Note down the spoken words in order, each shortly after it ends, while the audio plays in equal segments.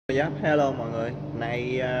Hello mọi người,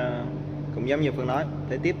 nay cũng giống như Phương nói,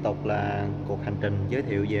 thế tiếp tục là cuộc hành trình giới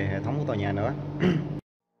thiệu về hệ thống của tòa nhà nữa.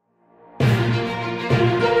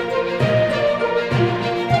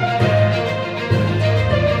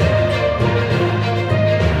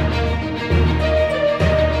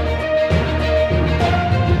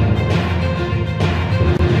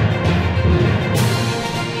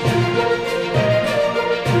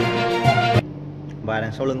 Và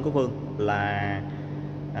đằng sau lưng của Phương là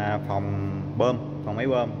phòng bơm, phòng máy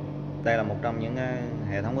bơm. Đây là một trong những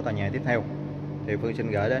hệ thống của tòa nhà tiếp theo. Thì Phương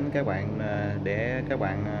xin gửi đến các bạn để các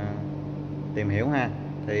bạn tìm hiểu ha.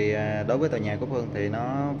 Thì đối với tòa nhà của Phương thì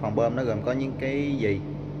phòng bơm nó gồm có những cái gì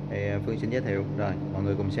thì Phương xin giới thiệu. Rồi mọi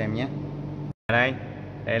người cùng xem nhé.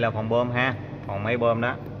 Đây là phòng bơm ha, phòng máy bơm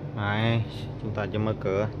đó. Đây, chúng ta cho mở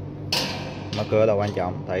cửa. Mở cửa là quan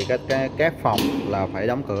trọng, tại các phòng là phải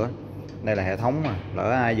đóng cửa. Đây là hệ thống mà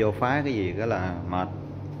lỡ ai vô phá cái gì đó là mệt.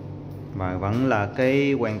 Và vẫn là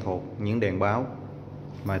cái quen thuộc những đèn báo.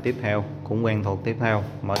 Và tiếp theo cũng quen thuộc, tiếp theo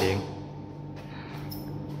mở điện.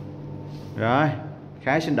 Rồi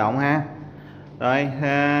khá sinh động ha. Rồi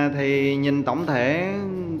thì nhìn tổng thể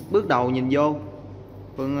bước đầu nhìn vô,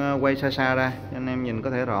 Phương quay xa xa ra cho anh em nhìn có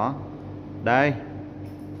thể rõ. Đây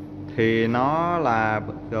thì nó là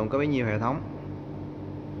gồm có bấy nhiêu hệ thống.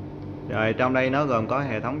 Rồi trong đây nó gồm có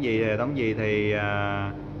hệ thống gì thì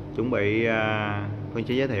chuẩn bị Phương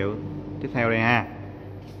sẽ giới thiệu tiếp theo đây ha.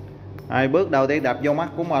 Bước đầu tiên đập vô mắt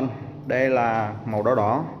của mình, đây là màu đỏ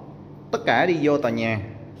đỏ. Tất cả đi vô tòa nhà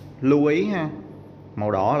lưu ý ha,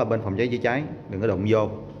 màu đỏ là bên phòng cháy chữa cháy, đừng có đụng vô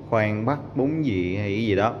khoan bắt bún gì hay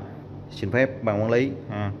gì đó, xin phép ban quản lý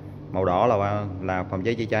ha. Màu đỏ là phòng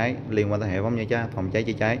cháy chữa cháy, liên quan tới hệ thống phòng cháy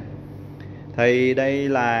chữa cháy. Thì đây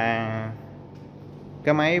là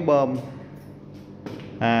cái máy bơm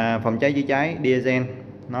phòng cháy chữa cháy diesel.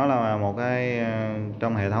 Nó là một cái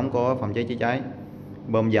trong hệ thống của phòng cháy chữa cháy,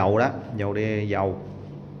 bơm dầu đó, dầu.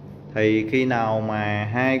 Thì khi nào mà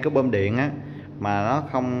hai cái bơm điện á mà nó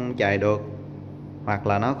không chạy được, hoặc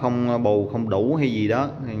là nó không bù không đủ hay gì đó,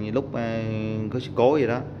 thì lúc có sự cố gì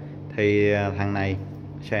đó thì thằng này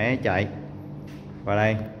sẽ chạy.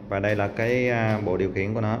 Và đây là cái bộ điều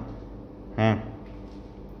khiển của nó ha.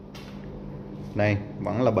 Đây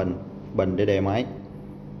vẫn là bình để đề máy.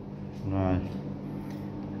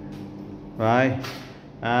 Rồi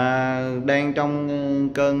đang trong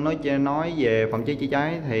cơn nói về phòng cháy chữa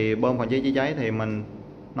cháy thì bơm phòng cháy chữa cháy thì mình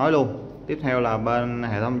nói luôn. Tiếp theo là bên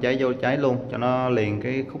hệ thống cháy vô cháy luôn cho nó liền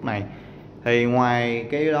cái khúc này. Thì ngoài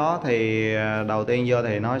cái đó thì đầu tiên vô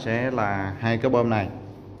thì nó sẽ là hai cái bơm này.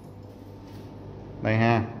 Đây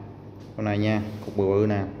ha, con này nha, cục bự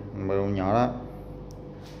nè, bự nhỏ đó.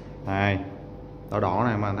 Đây, đỏ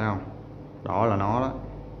này mà thấy không? Đỏ là nó đó.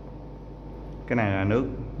 Cái này là nước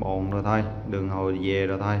bồn rồi thôi, đường hồi về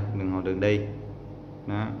rồi thôi, đường đi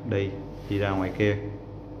đó, đi ra ngoài kia.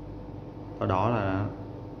 Đỏ là đó.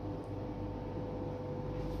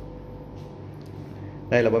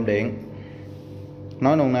 Đây là bơm điện,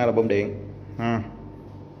 nói nôm na là bơm điện ha.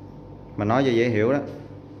 Mà nói cho dễ hiểu đó.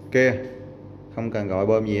 Kia không cần gọi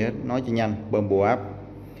bơm gì hết, nói cho nhanh, bơm bù áp.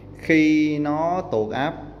 Khi nó tuột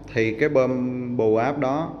áp thì cái bơm bù áp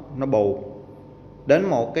đó nó bù đến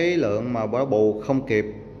một cái lượng mà nó bù không kịp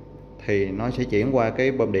thì nó sẽ chuyển qua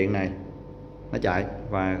cái bơm điện này, nó chạy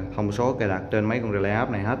và thông số cài đặt trên mấy con relay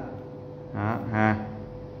áp này hết đó ha.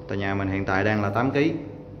 Tòa nhà mình hiện tại đang là 8 kg,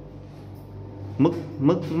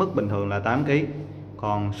 mức bình thường là 8 kg,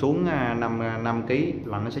 còn xuống 5 kg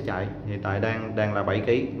là nó sẽ chạy. Hiện tại đang là 7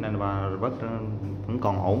 kg nên vẫn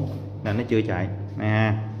còn ổn nên nó chưa chạy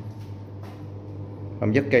nè.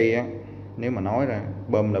 Bơm chất kỳ á, nếu mà nói ra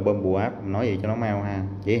bơm là bơm bù áp, nói gì cho nó mau ha,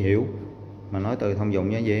 dễ hiểu, mà nói từ thông dụng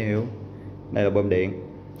nhé, dễ hiểu. Đây là bơm điện.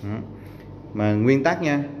 Mà nguyên tắc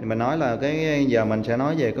nha, thì mình nói là cái giờ mình sẽ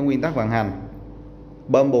nói về cái nguyên tắc vận hành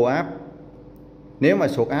bơm bù áp. Nếu mà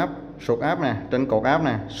sụt áp nè, trên cột áp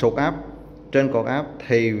nè, sụt áp trên cột áp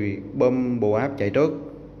thì bơm bù áp chạy trước.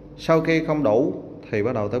 Sau khi không đủ thì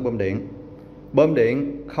bắt đầu tới bơm điện. Bơm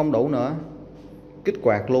điện không đủ nữa, kích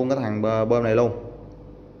hoạt luôn cái thằng bơm này luôn.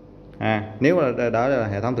 Nếu mà đó là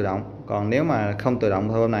hệ thống tự động, còn nếu mà không tự động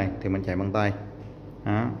thôi này thì mình chạy bằng tay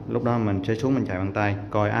đó. Lúc đó mình sẽ xuống mình chạy bằng tay,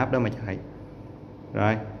 coi áp đó mà chạy.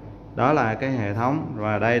 Rồi đó là cái hệ thống.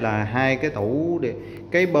 Và đây là hai cái tủ.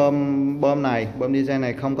 Cái bơm này, bơm diesel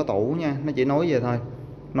này không có tủ nha, nó chỉ nối về thôi,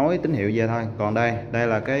 nối tín hiệu về thôi. Còn đây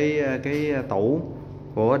là cái tủ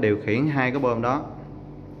của điều khiển hai cái bơm đó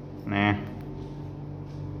nè.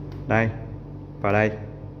 Đây và đây,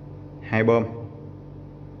 hai bơm,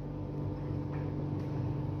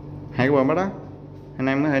 hai cái bơm đó anh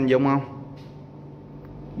em có hình dung không?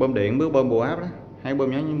 Bơm điện bước bơm bù áp đó, 2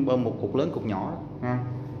 bơm nhỏ, bơm một cục lớn cục nhỏ ha.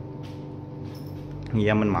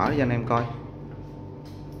 Giờ mình mở cho anh em coi.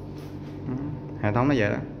 Hệ thống nó vậy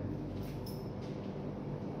đó,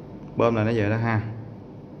 bơm là nó vậy đó ha.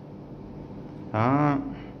 Đó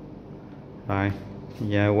rồi,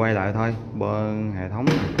 giờ quay lại thôi. Bơm hệ thống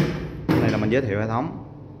này là mình giới thiệu hệ thống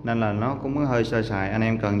nên là nó cũng hơi sơ sài. Anh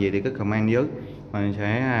em cần gì thì cứ comment dưới, mình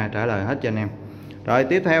sẽ trả lời hết cho anh em. Rồi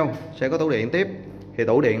tiếp theo sẽ có tủ điện tiếp. Thì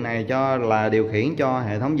tủ điện này cho là điều khiển cho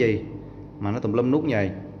hệ thống gì mà nó tùm lum nút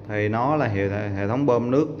vậy, thì nó là hệ thống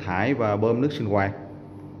bơm nước thải và bơm nước sinh hoạt.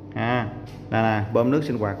 Đây nè, bơm nước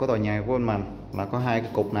sinh hoạt của tòa nhà của mình là có 2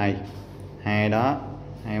 cái cục này, 2 đó,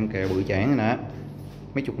 2 em kèo bự chản nữa,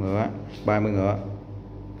 mấy chục ngựa, 30 ngựa.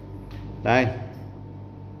 Đây,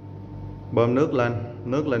 bơm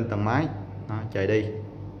nước lên tầng máy đó, chạy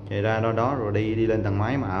ra đó rồi đi lên tầng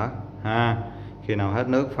máy mà ở ha. Khi nào hết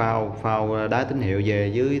nước phao đá tín hiệu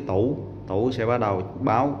về dưới tủ sẽ bắt đầu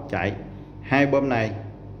báo chạy. 2 bơm này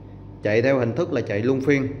chạy theo hình thức là chạy luân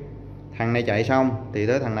phiên. Thằng này chạy xong thì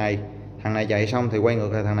tới thằng này chạy xong thì quay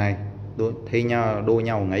ngược lại thằng này, đua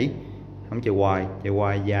nhau nghỉ, không chạy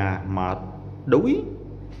hoài già mệt đuối.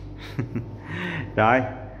 Rồi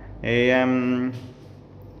thì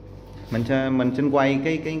mình xin quay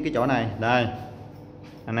cái chỗ này đây.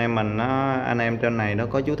 Anh em trên này nó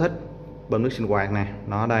có chú thích bơm nước sinh hoạt nè,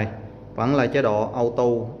 nó đây vẫn là chế độ auto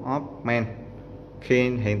off main. Khi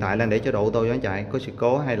hiện tại lên để chế độ auto cho nó chạy, có sự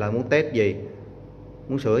cố hay là muốn test gì,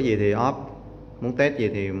 muốn sửa gì thì off, muốn test gì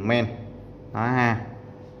thì main đó ha.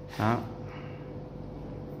 Đó,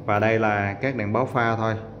 và đây là các đèn báo pha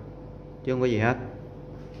thôi chứ không có gì hết.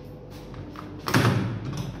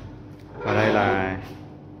 Và đây là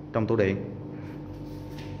trong tủ điện,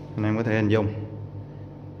 anh em có thể hình dung.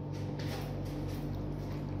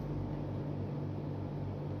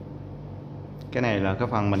 Cái này là cái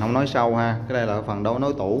phần mình không nói sâu ha, cái đây là phần đấu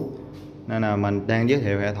nối tủ nên là mình đang giới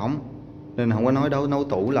thiệu hệ thống nên không có nói đấu nối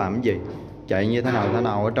tủ làm cái gì, chạy như thế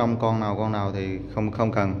nào ở trong con nào thì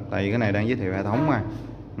không cần, tại vì cái này đang giới thiệu hệ thống mà,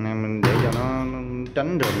 nên mình để cho nó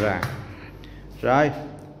tránh rườm rà. Rồi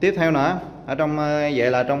tiếp theo nữa, ở trong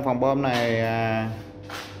vậy là trong phòng bơm này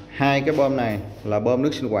 2 cái bơm này là bơm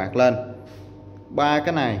nước sinh hoạt lên, 3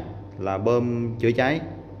 cái này là bơm chữa cháy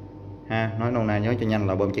ha, nói nôm na nói cho nhanh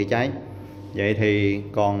là bơm chữa cháy. Vậy thì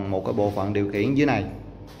còn một cái bộ phận điều khiển dưới này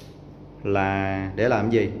là để làm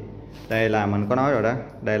gì? Đây là mình có nói rồi đó,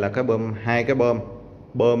 đây là cái bơm, 2 cái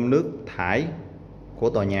bơm nước thải của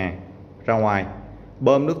tòa nhà ra ngoài.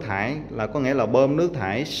 Bơm nước thải là có nghĩa là bơm nước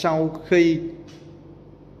thải sau khi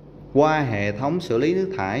qua hệ thống xử lý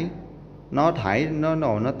nước thải, nó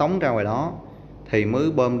tống ra ngoài đó thì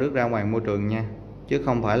mới bơm nước ra ngoài môi trường nha, chứ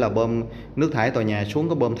không phải là bơm nước thải tòa nhà xuống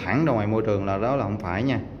có bơm thẳng ra ngoài môi trường, là đó là không phải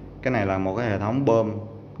nha. Cái này là một cái hệ thống bơm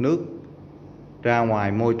nước ra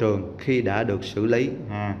ngoài môi trường khi đã được xử lý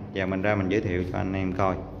ha. Và mình giới thiệu cho anh em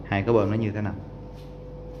coi 2 cái bơm nó như thế nào.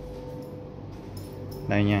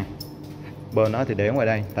 Đây nha, bơm nó thì để ngoài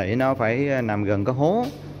đây, tại nó phải nằm gần cái hố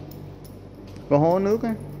nước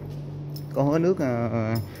á, có hố nước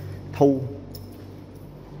thu.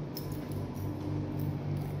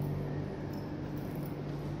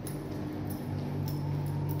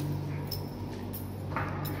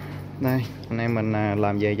 Đây, anh em mình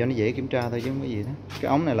làm về cho nó dễ kiểm tra thôi chứ không có gì đó. Cái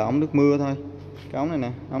ống này là ống nước mưa thôi. Cái ống này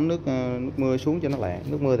nè, ống nước mưa xuống cho nó lẹ.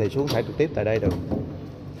 Nước mưa thì xuống thải trực tiếp tại đây được.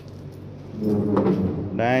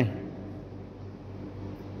 Đây.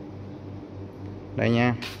 Đây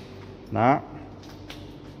nha. Đó.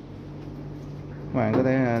 Các bạn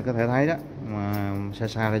có thể thấy đó, mà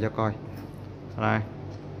xa ra cho coi. Đây.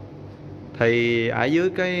 Thì ở dưới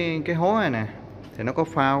cái hố này nè thì nó có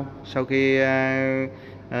phao, sau khi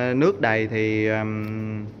nước đầy thì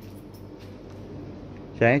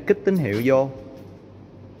sẽ kích tín hiệu vô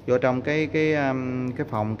trong cái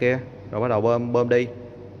phòng kia, rồi bắt đầu bơm đi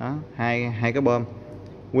đó. Hai cái bơm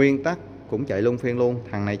nguyên tắc cũng chạy luân phiên luôn,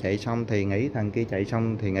 thằng này chạy xong thì nghỉ, thằng kia chạy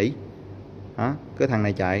xong thì nghỉ đó. Cứ thằng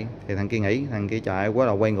này chạy thì thằng kia nghỉ, thằng kia chạy quá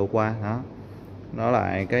đầu quay ngược qua đó. Đó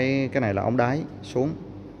là cái này là ống đáy xuống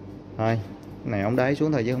thôi, cái này ống đáy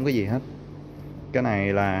xuống thôi chứ không có gì hết. Cái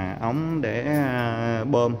này là ống để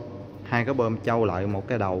bơm, 2 cái bơm châu lại một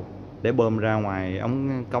cái đầu để bơm ra ngoài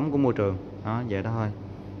ống cống của môi trường đó, vậy đó thôi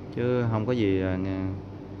chứ không có gì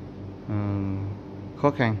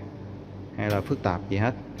khó khăn hay là phức tạp gì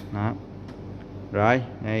hết đó. Rồi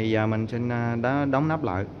bây giờ mình xin đóng nắp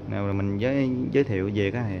lại nào, mình giới thiệu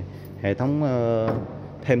về cái hệ thống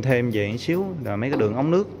thêm về một xíu, rồi mấy cái đường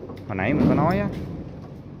ống nước hồi nãy mình có nói á,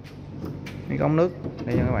 mấy cái ống nước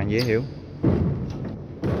để cho các bạn dễ hiểu.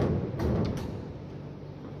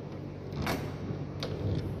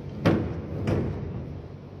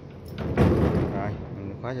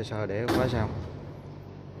 khóa sơ sơ để khóa sau.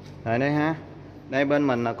 Rồi đây ha, đây bên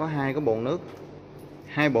mình là có hai cái bồn nước,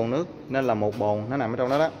 hai bồn nước nên là một bồn nó nằm ở trong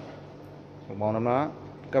đó đó, một bồn trong đó.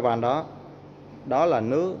 Cái van đó, đó là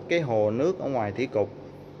nước, cái hồ nước ở ngoài thủy cục,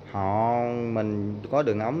 mình có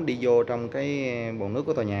đường ống đi vô trong cái bồn nước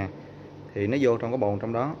của tòa nhà, thì nó vô trong cái bồn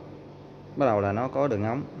trong đó. Bắt đầu là nó có đường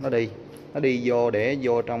ống, nó đi vô để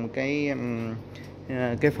vô trong cái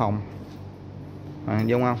phòng,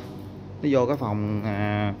 đúng không? Nó vô cái phòng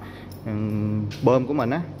bơm của mình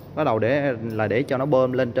á. Bắt đầu để cho nó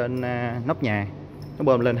bơm lên trên nóc nhà, nó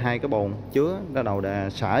bơm lên hai cái bồn chứa, bắt đầu để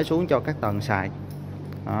xả xuống cho các tầng xài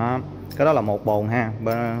đó. Cái đó là một bồn ha,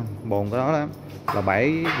 bồn cái đó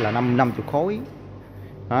là 50 khối.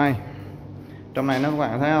 Rồi trong này nó, các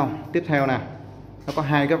bạn thấy không, tiếp theo nè, nó có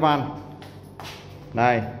hai cái van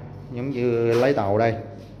đây, giống như lấy tàu đây.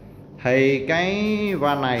 Thì cái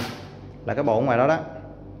van này là cái bồn ngoài đó đó,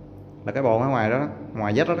 là cái bồn ở ngoài đó,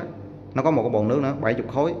 ngoài vách đó, nó có một cái bồn nước nữa 70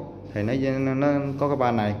 khối. Thì nó có cái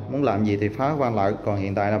van này, muốn làm gì thì phá van lại. Còn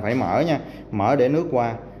hiện tại là phải mở nha, mở để nước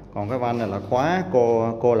qua. Còn cái van này là khóa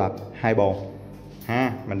cô lập hai bồn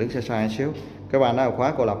ha, mình đứng xa xa xíu. Cái van đó là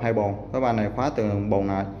khóa cô lập hai bồn, cái van này khóa từ bồn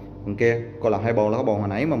này bồn kia. Cô lập hai bồn là cái bồn hồi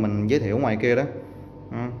nãy mà mình giới thiệu ngoài kia đó.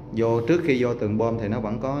 Vô trước khi vô từng bơm thì nó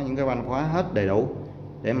vẫn có những cái van khóa hết đầy đủ,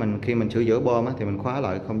 để khi mình sửa chữa bơm thì mình khóa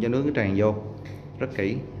lại không cho nước nó tràn vô rất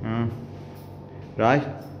kỹ. Rồi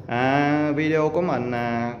video của mình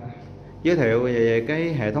giới thiệu về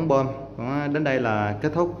cái hệ thống bơm đến đây là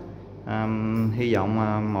kết thúc. Hy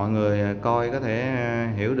vọng mọi người coi có thể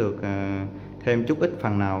hiểu được thêm chút ít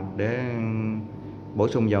phần nào để bổ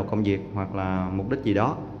sung vào công việc hoặc là mục đích gì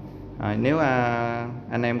đó. Nếu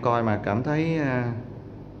anh em coi mà cảm thấy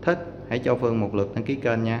thích, hãy cho Phương một lượt đăng ký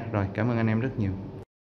kênh nha. Rồi, cảm ơn anh em rất nhiều.